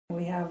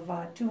We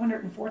have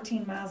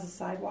 214 miles of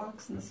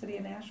sidewalks in the city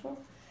of Nashua.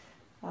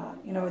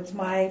 It's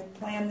my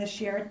plan this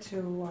year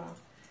to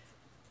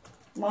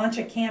launch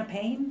a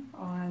campaign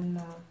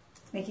on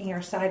making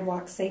our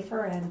sidewalks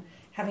safer and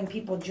having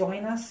people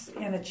join us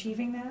in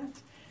achieving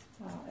that.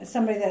 As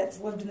somebody that's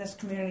lived in this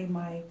community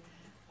my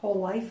whole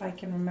life, I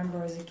can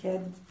remember as a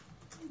kid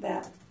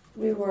that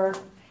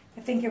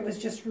I think it was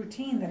just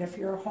routine that if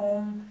your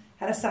home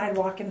had a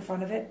sidewalk in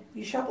front of it,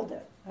 you shoveled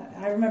it.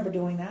 I remember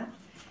doing that.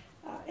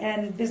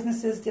 And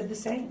businesses did the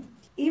same.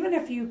 Even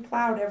if you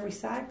plowed every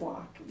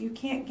sidewalk, you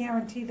can't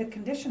guarantee the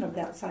condition of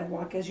that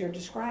sidewalk as you're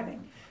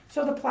describing.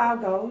 So the plow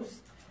goes,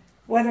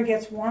 weather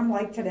gets warm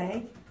like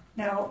today.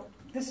 Now,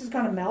 this is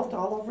going to melt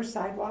all over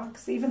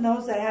sidewalks, even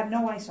those that had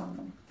no ice on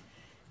them.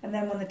 And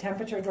then when the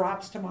temperature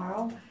drops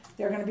tomorrow,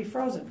 they're going to be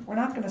frozen. We're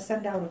not going to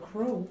send out a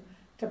crew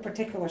to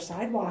particular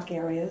sidewalk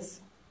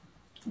areas.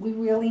 We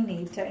really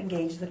need to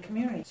engage the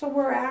community. So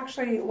we're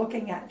actually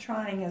looking at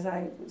trying, as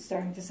I was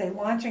starting to say,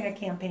 launching a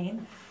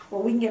campaign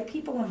where we can get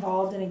people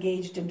involved and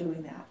engaged in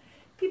doing that.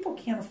 People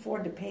can't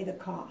afford to pay the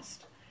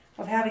cost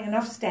of having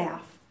enough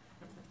staff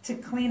to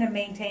clean and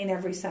maintain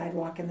every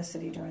sidewalk in the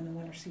city during the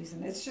winter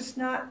season. It's just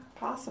not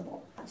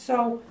possible.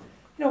 So,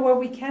 where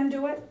we can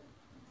do it,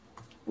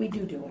 we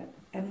do it.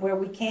 And where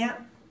we can't,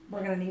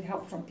 we're going to need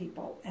help from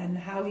people. And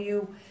how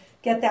you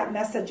get that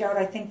message out,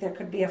 I think there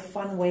could be a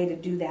fun way to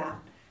do that.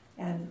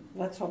 And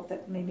let's hope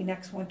that maybe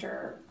next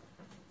winter,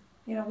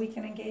 we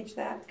can engage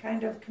that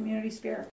kind of community spirit.